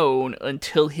wasn't known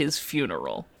until his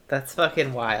funeral. That's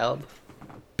fucking wild.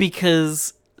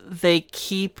 Because they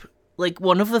keep, like,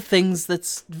 one of the things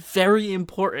that's very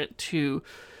important to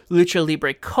Lucha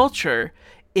Libre culture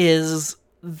is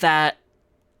that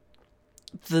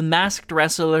the masked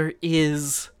wrestler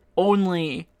is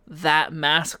only that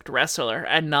masked wrestler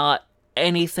and not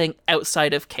anything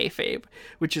outside of kayfabe,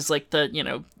 which is like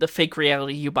the fake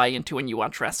reality you buy into when you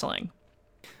watch wrestling.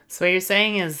 So what you're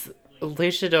saying is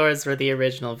luchadors were the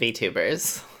original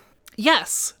VTubers.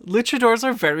 Yes, luchadors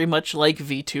are very much like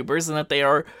VTubers in that they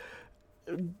are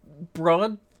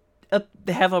broad.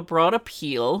 They have a broad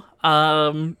appeal.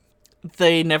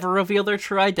 They never reveal their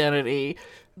true identity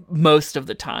most of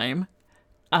the time.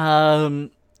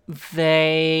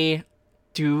 They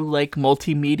do like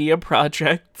multimedia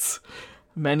projects.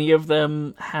 Many of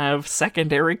them have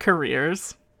secondary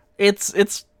careers. It's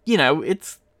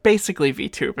basically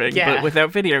VTubing, but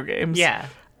without video games. Yeah.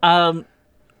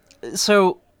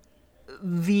 So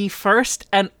the first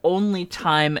and only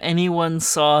time anyone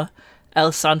saw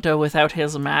El Santo without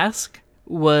his mask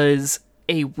was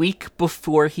a week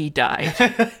before he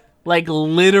died. Like,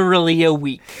 literally a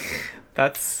week.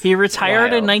 He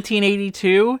retired wild. in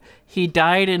 1982. He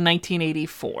died in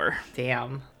 1984.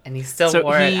 Damn. And he still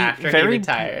wore it after he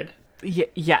retired.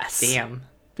 Yes. Damn.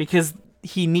 Because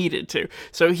he needed to.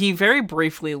 So he very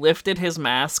briefly lifted his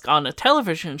mask on a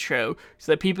television show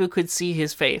so that people could see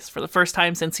his face for the first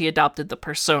time since he adopted the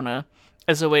persona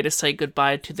as a way to say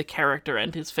goodbye to the character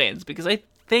and his fans. Because I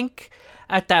think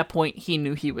at that point he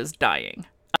knew he was dying.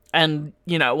 And,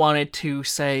 wanted to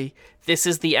say, this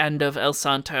is the end of El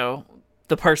Santo.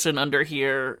 The person under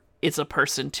here is a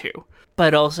person too.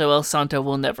 But also El Santo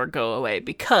will never go away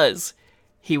because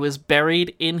he was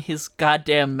buried in his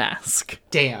goddamn mask.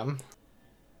 Damn.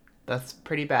 That's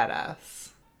pretty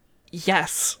badass.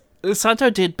 Yes. El Santo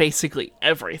did basically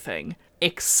everything.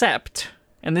 Except,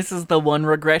 and this is the one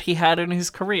regret he had in his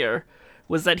career,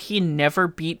 was that he never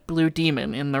beat Blue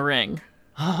Demon in the ring.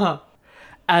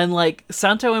 And,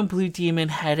 Santo and Blue Demon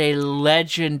had a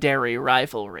legendary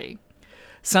rivalry.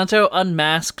 Santo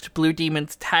unmasked Blue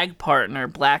Demon's tag partner,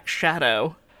 Black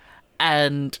Shadow,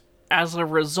 and as a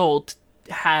result,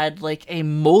 had, a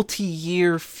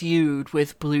multi-year feud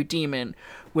with Blue Demon,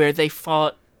 where they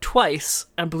fought twice,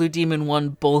 and Blue Demon won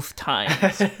both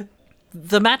times.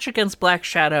 The match against Black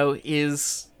Shadow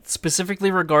is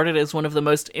specifically regarded as one of the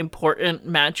most important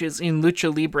matches in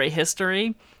Lucha Libre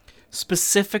history,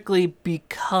 specifically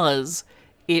because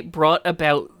it brought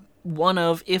about one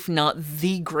of, if not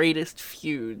the greatest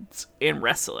feuds in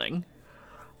wrestling.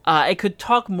 I could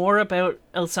talk more about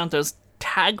El Santo's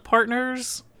tag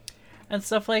partners and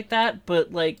stuff like that, but,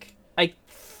 I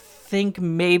think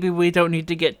maybe we don't need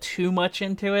to get too much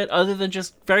into it, other than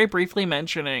just very briefly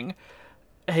mentioning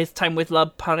his time with La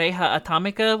Pareja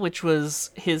Atómica, which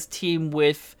was his team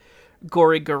with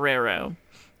Gory Guerrero,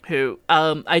 who,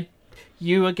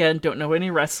 you, again, don't know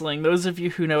any wrestling. Those of you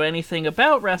who know anything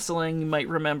about wrestling might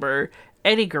remember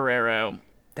Eddie Guerrero.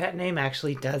 That name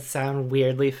actually does sound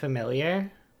weirdly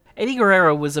familiar. Eddie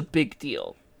Guerrero was a big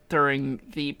deal during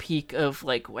the peak of,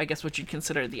 I guess what you'd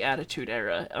consider the Attitude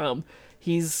Era.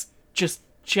 He's just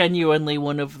genuinely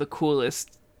one of the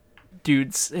coolest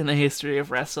dudes in the history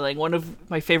of wrestling. One of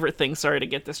my favorite things, sorry to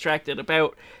get distracted,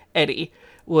 about Eddie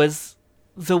was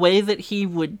the way that he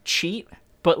would cheat,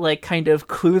 but kind of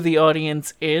clue the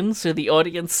audience in so the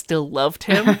audience still loved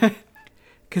him.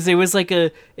 Because he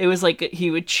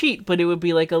would cheat, but it would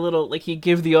be a little, he'd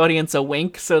give the audience a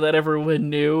wink so that everyone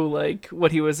knew,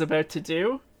 what he was about to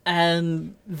do.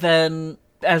 And then,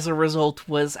 as a result,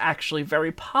 was actually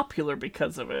very popular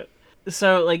because of it.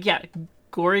 So,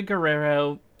 Gory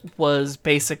Guerrero was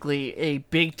basically a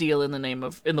big deal in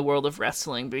the world of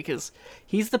wrestling because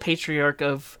he's the patriarch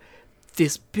of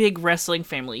this big wrestling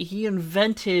family. He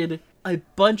invented a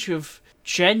bunch of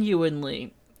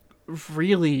genuinely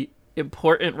really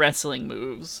important wrestling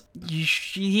moves.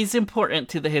 He's important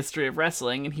to the history of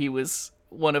wrestling, and he was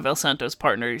one of El Santo's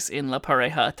partners in La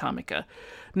Pareja Atómica.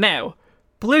 Now,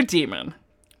 Blue Demon.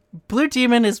 Blue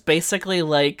Demon is basically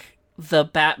the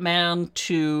Batman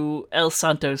to El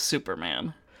Santo's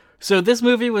Superman. So this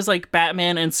movie was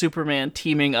Batman and Superman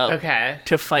teaming up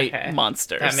to fight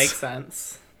monsters. That makes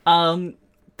sense.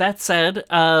 That said,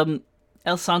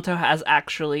 El Santo has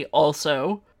actually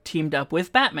also teamed up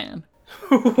with Batman.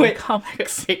 Wait,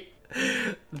 comics.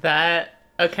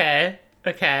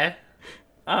 Okay.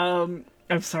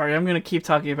 I'm sorry, I'm gonna keep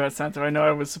talking about Santo. I know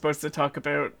I was supposed to talk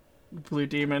about Blue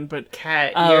Demon, but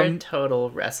Kat, you're a total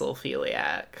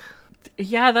wrestlephiliac.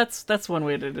 Yeah, that's one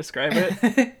way to describe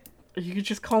it. You could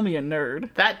just call me a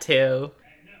nerd. That too.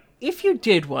 If you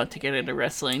did want to get into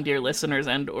wrestling, dear listeners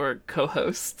and or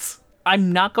co-hosts,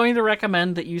 I'm not going to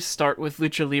recommend that you start with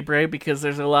Lucha Libre because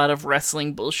there's a lot of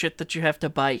wrestling bullshit that you have to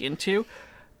buy into.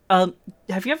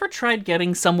 Have you ever tried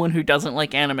getting someone who doesn't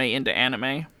like anime into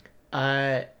anime?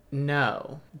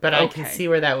 No. But I can see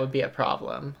where that would be a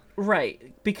problem.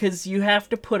 Right, because you have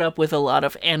to put up with a lot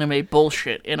of anime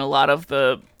bullshit in a lot of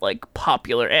the, like,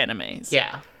 popular animes.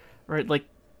 Yeah. Right, like,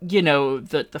 you know,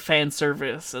 the fan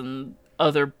service and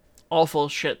other awful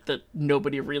shit that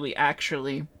nobody really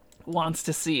actually wants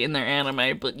to see in their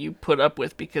anime, but you put up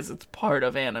with because it's part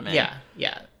of anime. Yeah,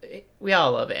 yeah. We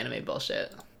all love anime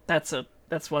bullshit. That's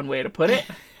one way to put it.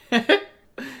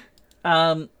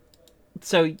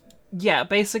 So, yeah,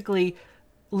 basically,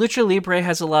 Lucha Libre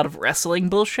has a lot of wrestling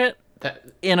bullshit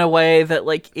in a way that,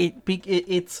 like,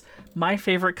 it's my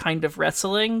favorite kind of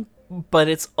wrestling, but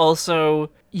it's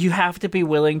also, you have to be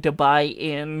willing to buy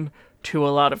in to a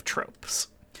lot of tropes.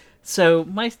 So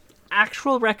my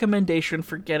actual recommendation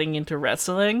for getting into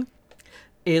wrestling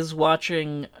is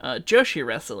watching Joshi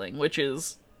Wrestling, which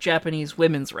is Japanese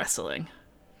women's wrestling.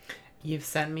 You've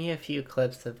sent me a few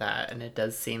clips of that, and it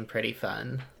does seem pretty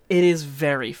fun. It is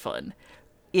very fun.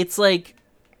 It's like,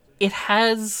 it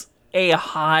has a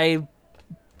high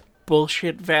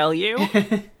bullshit value,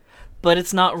 but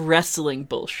it's not wrestling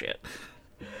bullshit.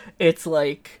 It's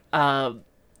like,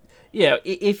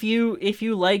 if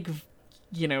you like,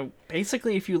 you know,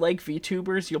 basically if you like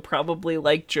VTubers, you'll probably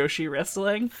like Joshi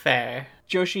Wrestling. Fair.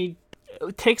 Joshi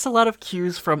takes a lot of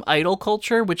cues from idol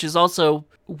culture, which is also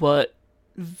what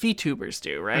VTubers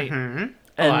do, right? Mm-hmm.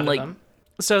 And lot like, of them.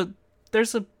 so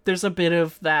there's a bit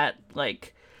of that,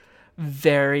 like,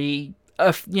 very,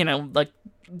 you know, like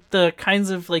the kinds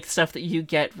of like stuff that you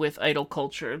get with idol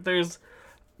culture. There's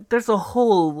a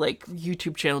whole like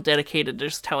YouTube channel dedicated to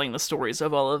just telling the stories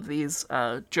of all of these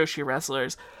Joshi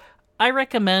wrestlers. I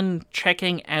recommend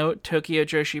checking out Tokyo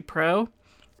Joshi Pro,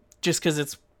 just because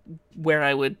it's where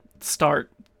I would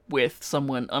start with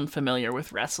someone unfamiliar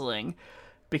with wrestling,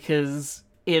 because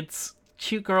it's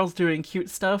cute girls doing cute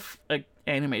stuff, an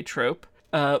anime trope,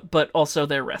 but also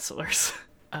they're wrestlers.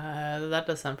 That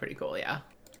does sound pretty cool, yeah.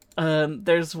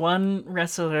 There's one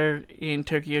wrestler in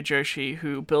Tokyo Joshi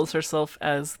who bills herself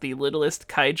as the littlest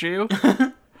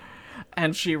kaiju,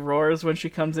 and she roars when she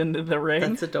comes into the ring.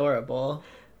 That's adorable.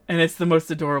 And it's the most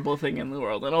adorable thing in the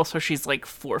world. And also she's like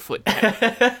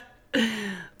 4'10".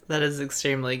 That is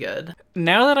extremely good.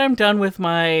 Now that I'm done with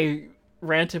my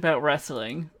rant about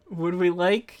wrestling, would we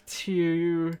like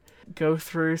to go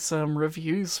through some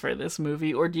reviews for this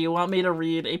movie, or do you want me to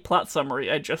read a plot summary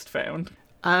I just found?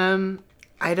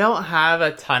 I don't have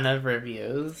a ton of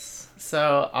reviews,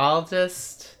 so I'll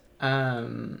just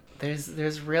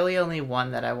there's really only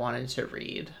one that I wanted to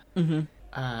read. Mm-hmm.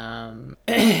 And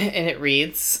it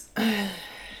reads,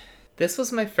 "This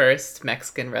was my first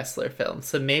Mexican wrestler film,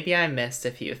 so maybe I missed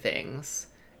a few things.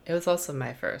 It was also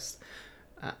my first.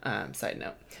 Side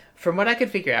note. From what I could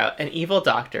figure out, an evil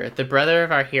doctor, the brother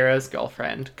of our hero's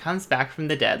girlfriend, comes back from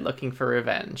the dead looking for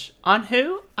revenge. On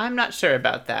who? I'm not sure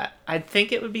about that. I'd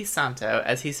think it would be Santo,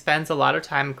 as he spends a lot of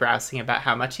time grousing about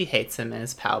how much he hates him and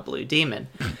his pal Blue Demon.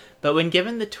 But when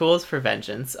given the tools for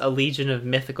vengeance, a legion of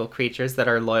mythical creatures that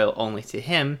are loyal only to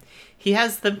him, he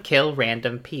has them kill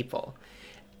random people.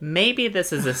 Maybe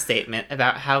this is a statement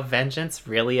about how vengeance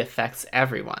really affects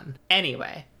everyone.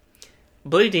 Anyway,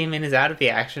 Blue Demon is out of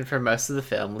the action for most of the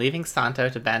film, leaving Santo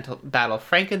to battle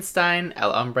Frankenstein,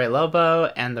 El Hombre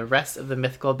Lobo, and the rest of the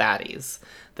mythical baddies.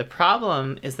 The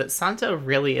problem is that Santo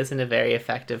really isn't a very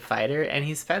effective fighter, and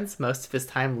he spends most of his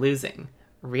time losing.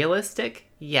 Realistic?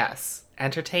 Yes.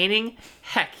 Entertaining?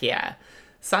 Heck yeah.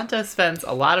 Santo spends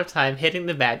a lot of time hitting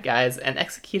the bad guys and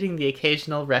executing the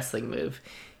occasional wrestling move.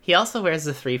 He also wears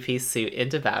a three-piece suit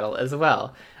into battle as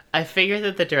well. I figured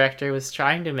that the director was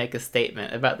trying to make a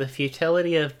statement about the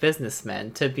futility of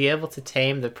businessmen to be able to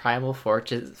tame the primal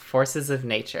forces of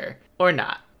nature. Or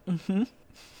not. Mm-hmm.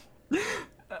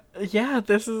 Yeah,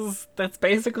 that's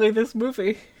basically this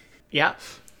movie. Yeah.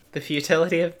 The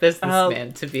futility of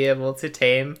businessmen to be able to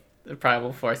tame the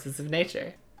primal forces of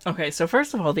nature. Okay, so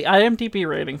first of all, the IMDb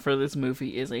rating for this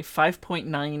movie is a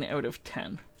 5.9 out of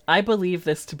 10. I believe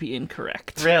this to be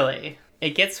incorrect. Really?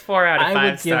 It gets 4 out of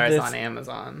 5 stars on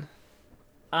Amazon.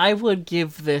 I would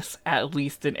give this at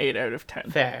least an 8 out of 10.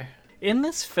 Fair. In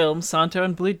this film, Santo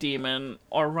and Blue Demon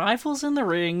are rivals in the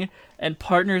ring and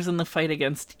partners in the fight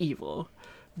against evil.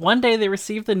 One day they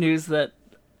receive the news that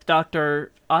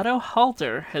Dr. Otto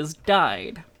Halter has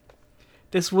died.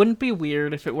 This wouldn't be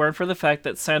weird if it weren't for the fact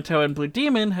that Santo and Blue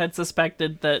Demon had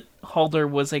suspected that Halter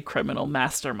was a criminal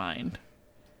mastermind.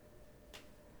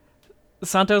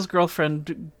 Santo's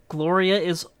girlfriend, Gloria,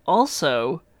 is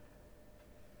also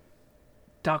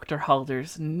Dr.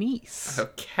 Halter's niece.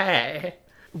 Okay.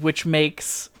 Which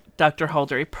makes Dr.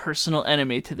 Halter a personal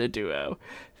enemy to the duo.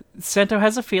 Santo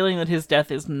has a feeling that his death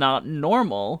is not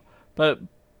normal, but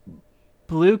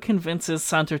Blue convinces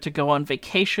Santo to go on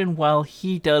vacation while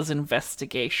he does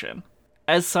investigation.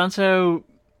 As Santo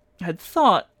had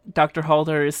thought, Dr.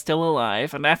 Halder is still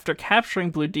alive, and after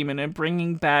capturing Blue Demon and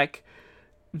bringing back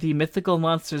the mythical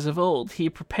monsters of old, he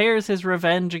prepares his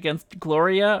revenge against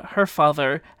Gloria, her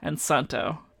father, and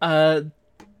Santo.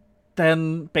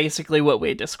 Then basically what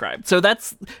we described. So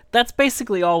that's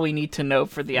basically all we need to know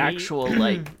for the actual,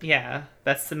 Yeah,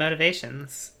 that's the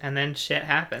motivations. And then shit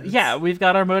happens. Yeah, we've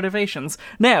got our motivations.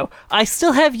 Now, I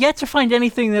still have yet to find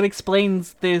anything that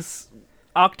explains this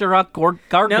Octorok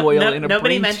gargoyle in a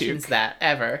nobody brain mentions tube. that,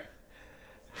 ever.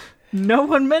 No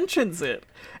one mentions it.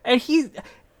 And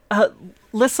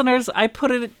listeners, I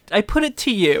put it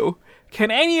to you. Can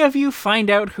any of you find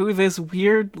out who this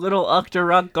weird little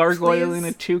Octorok gargoyle in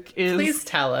a toque is? Please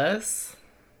tell us.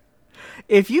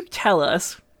 If you tell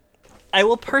us, I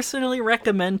will personally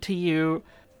recommend to you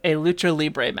a Lucha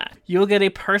Libre match. You'll get a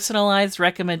personalized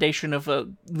recommendation of a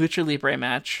Lucha Libre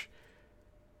match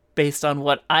based on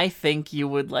what I think you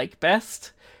would like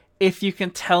best, if you can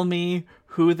tell me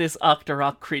who this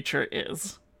Octorok creature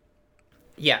is.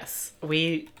 Yes,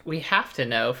 we have to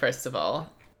know, first of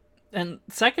all. And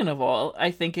second of all,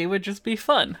 I think it would just be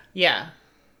fun. Yeah.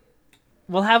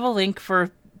 We'll have a link to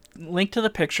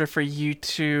the picture for you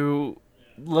to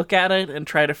look at it and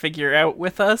try to figure out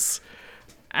with us.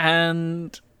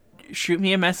 And shoot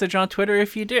me a message on Twitter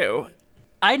if you do.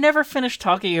 I never finished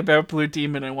talking about Blue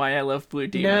Demon and why I love Blue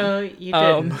Demon. No, you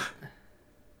didn't.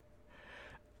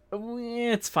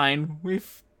 It's fine.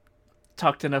 We've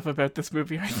talked enough about this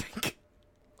movie, I think.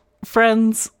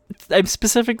 Friends, I'm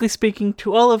specifically speaking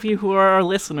to all of you who are our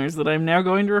listeners that I'm now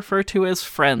going to refer to as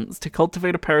friends to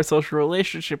cultivate a parasocial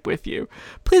relationship with you.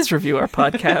 Please review our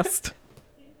podcast.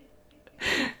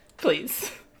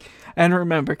 Please. And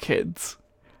remember, kids,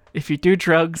 if you do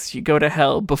drugs, you go to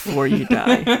hell before you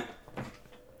die.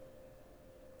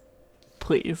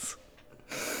 Please.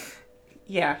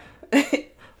 Yeah.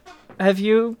 Have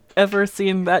you ever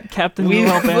seen that Captain Lou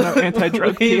Albano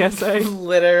anti-drug PSA? We've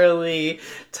literally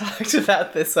talked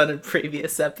about this on a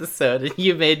previous episode, and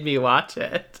you made me watch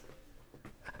it.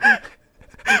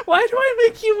 Why do I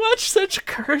make you watch such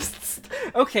cursed...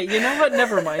 Okay, you know what?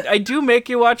 Never mind. I do make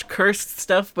you watch cursed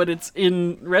stuff, but it's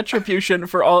in retribution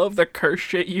for all of the cursed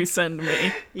shit you send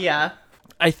me. Yeah.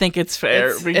 I think it's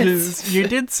fair, because you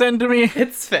did send me...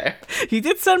 It's fair. You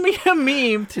did send me a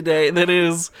meme today that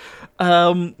is...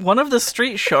 one of the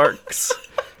street sharks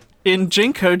in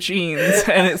Jinko jeans,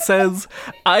 and it says,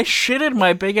 "I shitted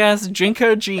my big ass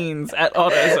Jinko jeans at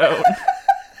AutoZone."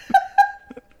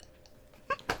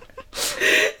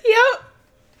 Yep.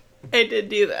 I did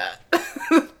do that.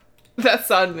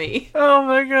 That's on me. Oh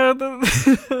my god.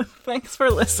 Thanks for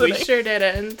listening. We sure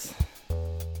didn't.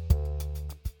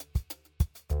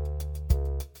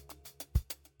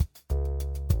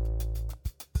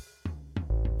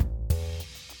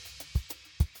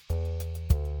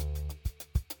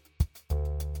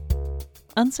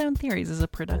 Unsound Theories is a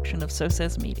production of So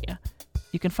Says Media.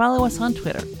 You can follow us on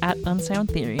Twitter at Unsound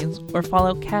Theories, or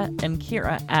follow Kat and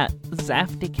Kira at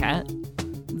Zafticat,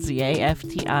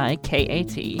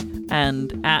 ZAFTIKAT,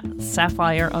 and at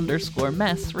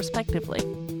Sapphire_mess, respectively.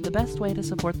 The best way to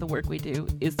support the work we do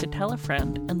is to tell a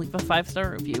friend and leave a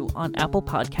 5-star review on Apple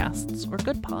Podcasts or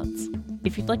Good Pods.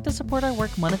 If you'd like to support our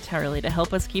work monetarily to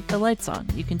help us keep the lights on,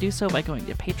 you can do so by going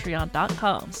to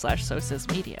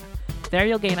patreon.com/SoSaysMedia. There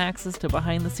you'll gain access to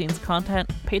behind-the-scenes content,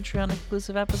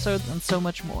 Patreon-exclusive episodes, and so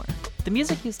much more. The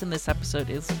music used in this episode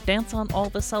is Dance on All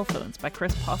the Cell Phones by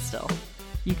Chris Postel.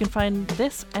 You can find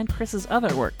this and Chris's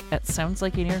other work at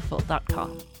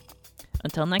soundslikeanearful.com.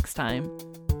 Until next time,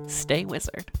 stay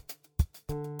wizard.